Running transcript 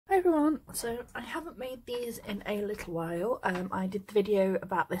everyone, so I haven't made these in a little while. I did the video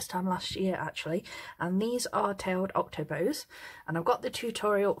about this time last year actually, and these are tailed OCTO bows, and I've got the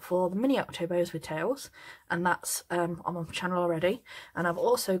tutorial for the mini OCTO bows with tails, and that's on my channel already. And I've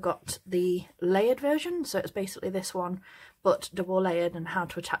also got the layered version, so it's basically this one but double layered and how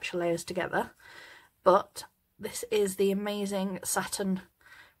to attach the layers together. But this is the amazing satin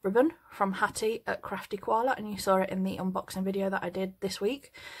ribbon from Hattie at Crafty Koala, and you saw it in the unboxing video that I did this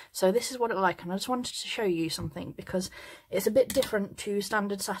week. So this is what it's like, and I just wanted to show you something because it's a bit different to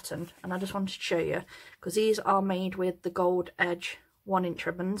standard satin, and I just wanted to show you because these are made with the gold edge 1-inch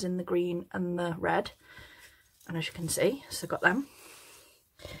ribbons in the green and the red, and as you can see, so I've got them.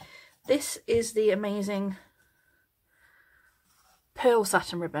 This is the amazing pearl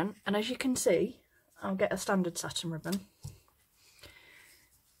satin ribbon, and as you can see, I'll get a standard satin ribbon.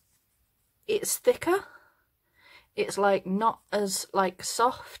 It's thicker, it's like not as like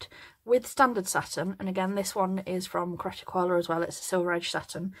soft with standard satin, and again this one is from Crafty Koala as well, it's a silver edge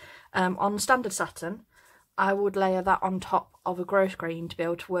satin. On standard satin I would layer that on top of a gross grain to be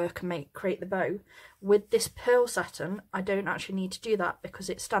able to work and create the bow. With this pearl satin I don't actually need to do that because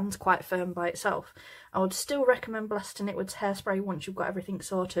it stands quite firm by itself. I would still recommend blasting it with hairspray once you've got everything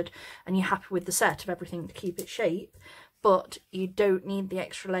sorted and you're happy with the set of everything to keep its shape, but you don't need the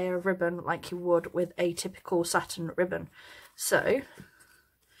extra layer of ribbon like you would with a typical satin ribbon. So,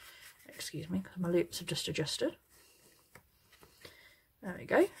 excuse me because my loops have just adjusted. There we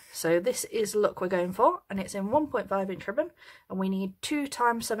go. So this is the look we're going for, and it's in 1.5-inch ribbon, and we need 2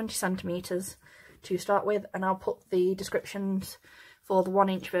 times 70 centimetres to start with, and I'll put the descriptions for the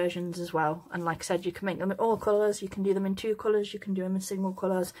 1-inch versions as well. And like I said, you can make them in all colours, you can do them in 2 colours, you can do them in single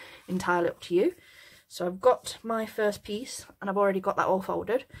colours, entirely up to you. So I've got my first piece, and I've already got that all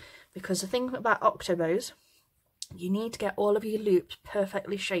folded, because the thing about OCTO bows, you need to get all of your loops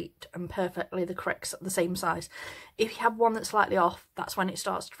perfectly shaped and perfectly the same size. If you have one that's slightly off, that's when it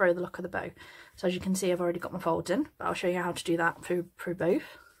starts to throw the look of the bow. So as you can see, I've already got my folds in, but I'll show you how to do that through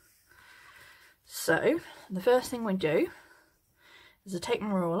both. So the first thing we do is I take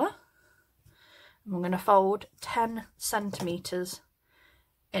my ruler, and I'm going to fold 10 centimetres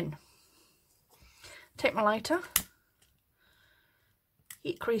in. Take my lighter,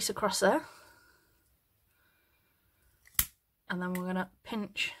 heat crease across there, and then we're going to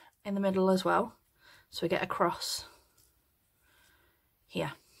pinch in the middle as well, so we get a cross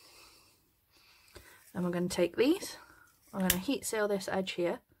here. Then we're going to take these, we're going to heat seal this edge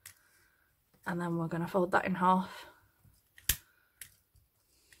here, and then we're going to fold that in half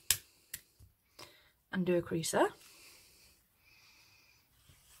and do a crease there.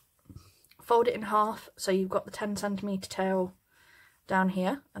 Fold it in half so you've got the 10 centimetre tail down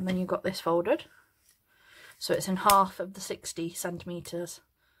here, and then you've got this folded so it's in half of the 60 centimetres,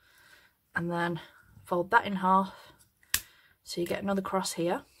 and then fold that in half so you get another cross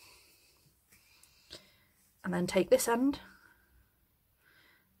here, and then take this end,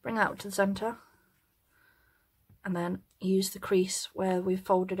 bring that up to the centre, and then use the crease where we've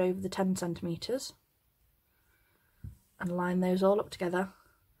folded over the 10 centimetres and line those all up together,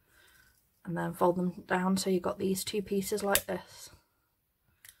 and then fold them down so you've got these 2 pieces like this,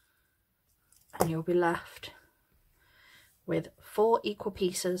 and you'll be left with 4 equal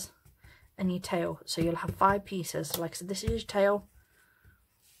pieces in your tail. So you'll have 5 pieces. Like I said, this is your tail,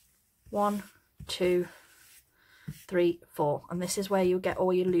 1, 2, 3, 4, and this is where you'll get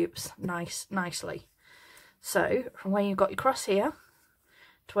all your loops nicely. So from where you've got your cross here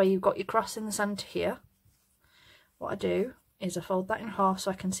to where you've got your cross in the centre here, what I do is I fold that in half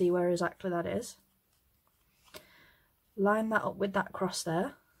so I can see where exactly that is. Line that up with that cross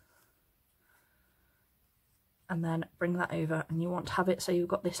there, and then bring that over, and you want to have it so you've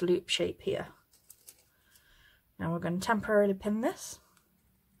got this loop shape here. Now we're going to temporarily pin this,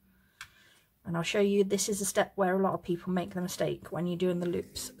 and I'll show you, this is a step where a lot of people make the mistake when you're doing the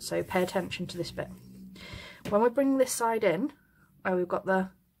loops, so pay attention to this bit. When we bring this side in, where we've got the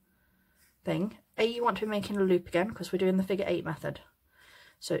thing, you want to be making a loop again because we're doing the figure 8 method,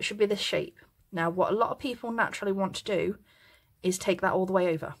 so it should be this shape. Now what a lot of people naturally want to do is take that all the way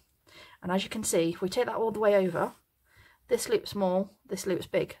over, and as you can see, if we take that all the way over, this loop's small, this loop's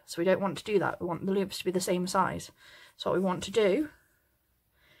big, so we don't want to do that. We want the loops to be the same size. So what we want to do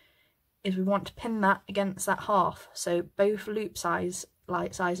is we want to pin that against that half, so both loop sizes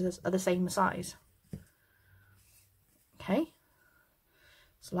are the same size. Okay,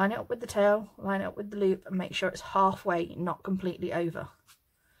 so line it up with the tail, line it up with the loop, and make sure it's halfway, not completely over.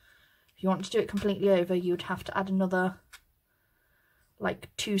 If you want to do it completely over, you'd have to add another like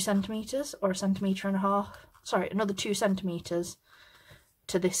 2 centimetres or 1.5 centimetres, sorry, another 2 centimetres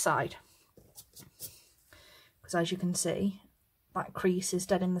to this side, because as you can see, that crease is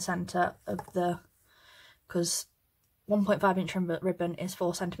dead in the centre of the, because 1.5 inch ribbon is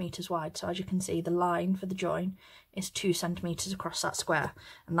 4 centimetres wide, so as you can see the line for the join is 2 centimetres across that square,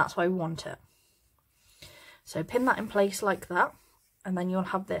 and that's why we want it. So pin that in place like that, and then you'll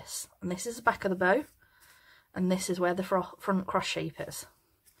have this, and this is the back of the bow, and this is where the front cross shape is.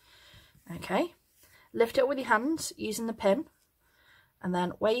 Okay, lift it up with your hands using the pin, and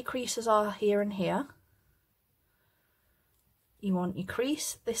then where your creases are here and here, you want your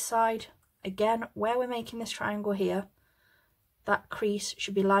crease this side. Again, where we're making this triangle here, that crease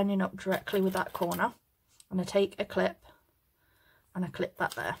should be lining up directly with that corner. I'm going to take a clip and I clip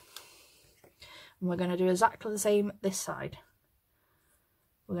that there. And we're going to do exactly the same this side.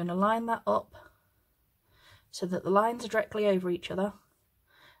 We're going to line that up so that the lines are directly over each other,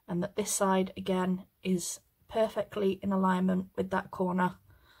 and that this side again is perfectly in alignment with that corner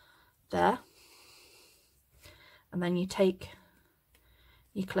there. And then you take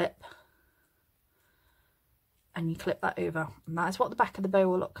your clip and you clip that over, and that is what the back of the bow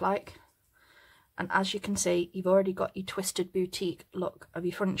will look like. And as you can see, you've already got your twisted boutique look of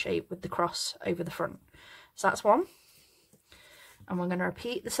your front shape with the cross over the front. So that's one, and we're going to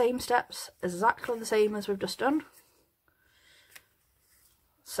repeat the same steps exactly the same as we've just done.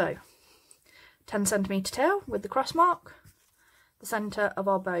 So 10 centimetre tail with the cross mark, the centre of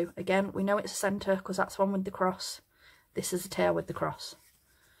our bow. Again, we know it's a centre because that's one with the cross. This is the tail with the cross.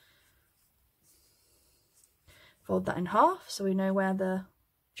 Fold that in half so we know where the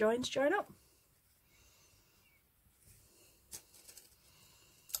joins join up.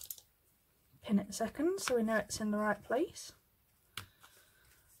 Pin it a second so we know it's in the right place.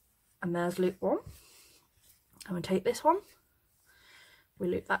 And there's loop one. And we take this one, we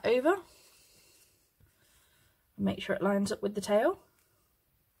loop that over, and make sure it lines up with the tail.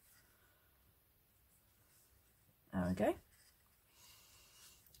 There we go.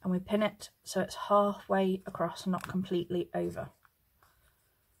 And we pin it so it's halfway across and not completely over.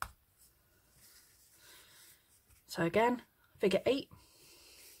 So again, figure 8,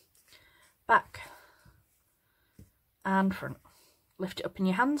 back and front. Lift it up in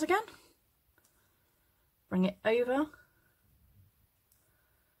your hands again, bring it over,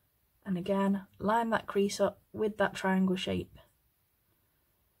 and again line that crease up with that triangle shape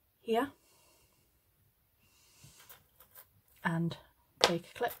here, and take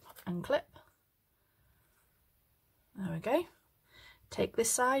a clip and clip. There we go. Take this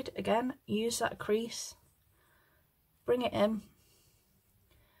side again, use that crease, bring it in,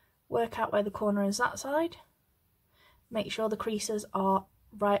 work out where the corner is that side, make sure the creases are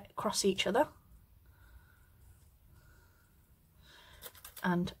right across each other,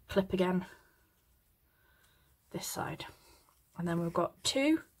 and clip again this side. And then we've got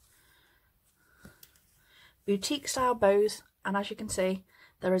 2 boutique style bows, and as you can see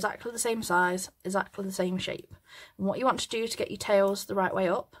they're exactly the same size, exactly the same shape. And what you want to do to get your tails the right way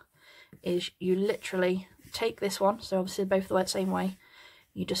up is you literally take this one, so obviously both the same way,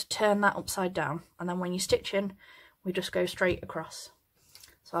 you just turn that upside down, and then when you stitch in we just go straight across.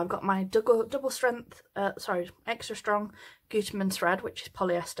 So I've got my extra strong Gutermann thread, which is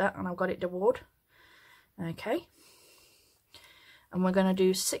polyester, and I've got it doubled. Okay, and we're going to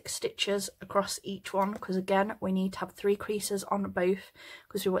do 6 stitches across each one, because again we need to have 3 creases on both,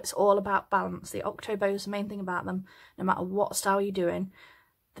 because it's all about balance. The OCTO bows, the main thing about them, no matter what style you're doing,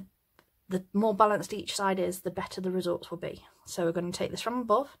 the more balanced each side is, the better the results will be. So we're going to take this from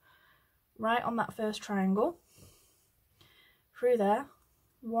above, right on that first triangle, through there,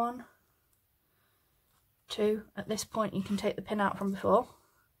 1, 2, at this point you can take the pin out from before,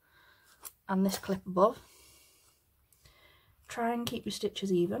 and this clip above. Try and keep your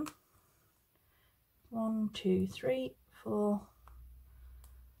stitches even. 1, 2, 3, 4,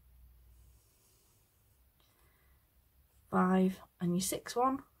 5, and your 6th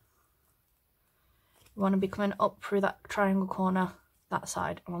one. You want to be coming up through that triangle corner that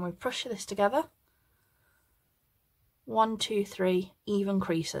side, and when we push this together, 1, 2, 3 even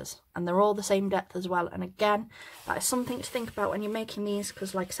creases, and they're all the same depth as well. And again, that is something to think about when you're making these,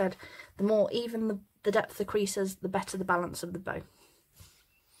 because like I said, the more even the depth of the creases, the better the balance of the bow.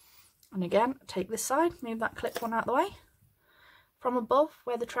 And again, take this side, move that clip one out of the way. From above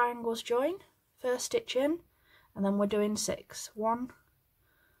where the triangles join, first stitch in, and then we're doing 6. 1,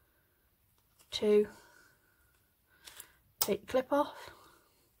 2, take your clip off,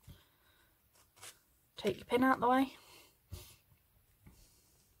 take your pin out of the way,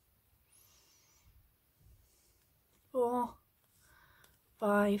 4,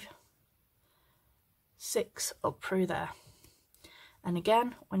 5, 6 up through there. And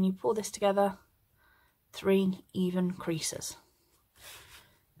again, when you pull this together, 3 even creases.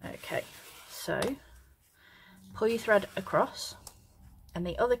 Okay, so pull your thread across. And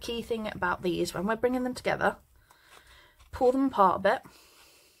the other key thing about these, when we're bringing them together, pull them apart a bit,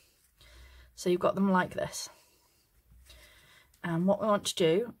 so you've got them like this. And what we want to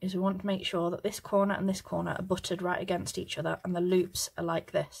do is we want to make sure that this corner and this corner are buttered right against each other, and the loops are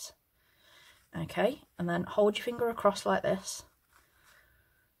like this. Okay, and then hold your finger across like this,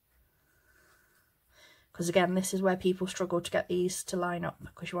 because again, this is where people struggle to get these to line up,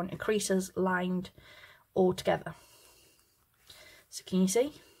 because you want your creases lined all together. So can you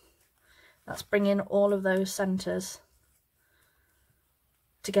see? That's bringing all of those centres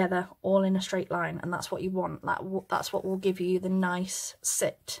together all in a straight line, and that's what you want. That's what will give you the nice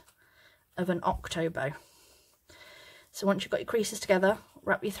sit of an octo bow. So once you've got your creases together,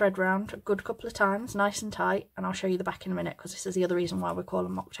 wrap your thread round a good couple of times, nice and tight, and I'll show you the back in a minute, because this is the other reason why we call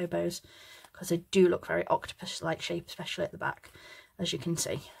them octo bows, because they do look very octopus-like shape, especially at the back, as you can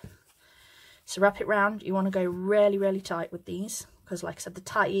see. So wrap it round. You want to go really, really tight with these, because like I said, the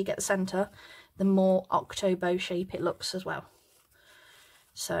tighter you get the centre, the more octo bow shape it looks as well.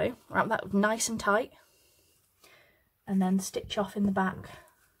 So wrap that nice and tight, and then stitch off in the back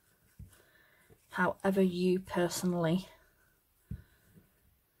however you personally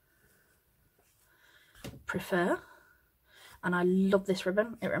prefer. And I love this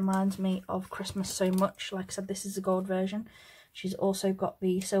ribbon. It reminds me of Christmas so much. Like I said, this is the gold version. She's also got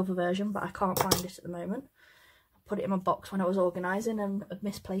the silver version, but I can't find it at the moment. I put it in my box when I was organising and I've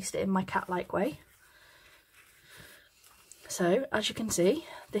misplaced it in my cat-like way. So, as you can see,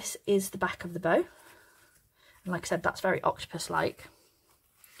 this is the back of the bow. And like I said, that's very octopus-like.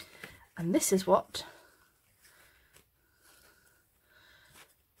 And this is what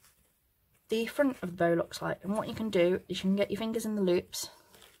the front of the bow looks like. And what you can do is you can get your fingers in the loops,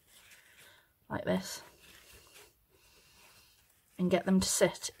 like this, and get them to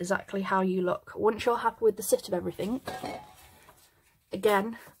sit exactly how you look. Once you're happy with the sit of everything,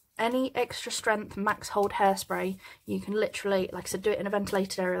 again, any extra strength max hold hairspray, you can literally, like I said, do it in a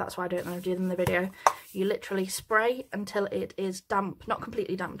ventilated area. That's why I don't know do them in the video. You literally spray until it is damp, not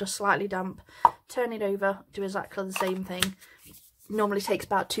completely damp, just slightly damp. Turn it over, do exactly the same thing. Normally takes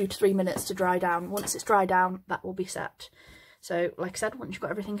about 2 to 3 minutes to dry down. Once it's dried down, that will be set. So like I said, once you've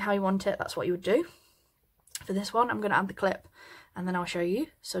got everything how you want it, that's what you would do. For this one, I'm going to add the clip and then I'll show you.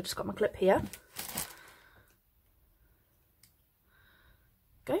 So I've just got my clip here.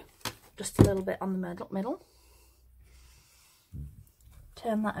 Go, just a little bit on the middle.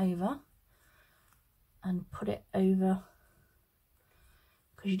 Turn that over and put it over,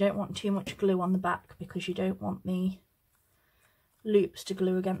 because you don't want too much glue on the back, because you don't want the loops to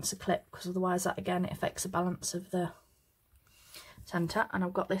glue against the clip, because otherwise that again it affects the balance of the centre. And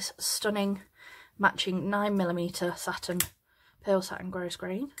I've got this stunning matching 9mm satin, pearl satin gross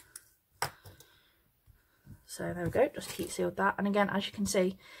grain. So there we go, just heat sealed that. And again, as you can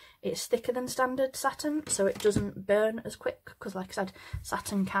see, it's thicker than standard satin, so it doesn't burn as quick, because like I said,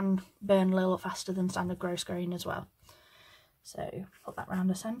 satin can burn a little faster than standard gross grain as well. So put that round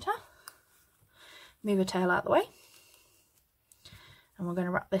the centre, move the tail out of the way, and we're going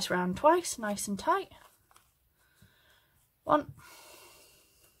to wrap this round twice, nice and tight. 1,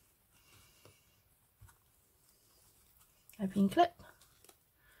 open your clip,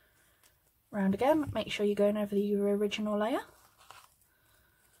 round again, make sure you're going over your original layer,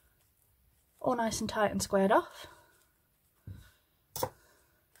 all nice and tight and squared off.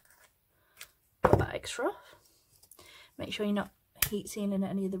 Put that extra off. Make sure you're not heat sealing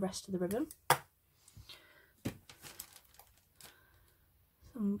any of the rest of the ribbon.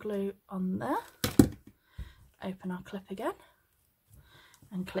 Some glue on there. Open our clip again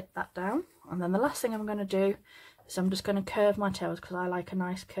and clip that down. And then the last thing I'm going to do is I'm just going to curve my tails, because I like a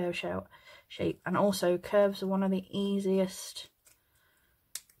nice curve shape. And also curves are one of the easiest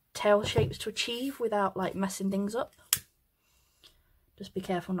tail shapes to achieve without like messing things up. Just be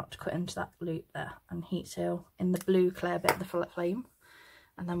careful not to cut into that loop there, and heat seal in the blue clear bit of the flame.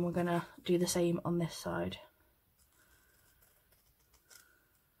 And then we're going to do the same on this side.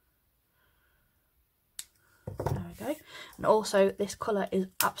 There we go. And also this colour is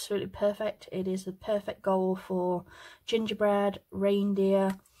absolutely perfect. It is the perfect goal for gingerbread,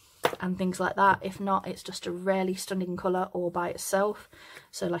 reindeer and things like that. If not, it's just a really stunning colour all by itself.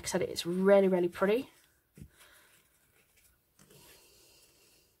 So like I said, it's really, really pretty.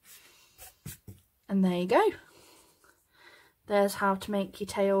 And there you go. There's how to make your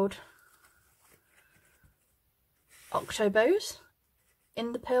tailed octo bows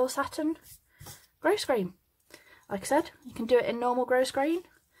in the pearl satin gross grain. like I said, you can do it in normal gross grain.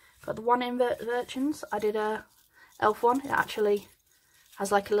 Got the one invert urchins. I did a elf one. It actually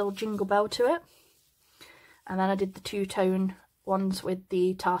has like a little jingle bell to it. And then I did the two-tone ones with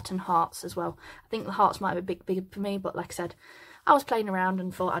the tartan hearts as well. I think the hearts might be a bit bigger for me, but like I said, I was playing around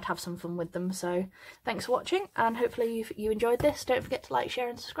and thought I'd have some fun with them. So thanks for watching, and hopefully you enjoyed this. Don't forget to like, share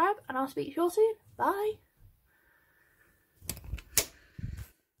and subscribe, and I'll speak to you all soon. Bye!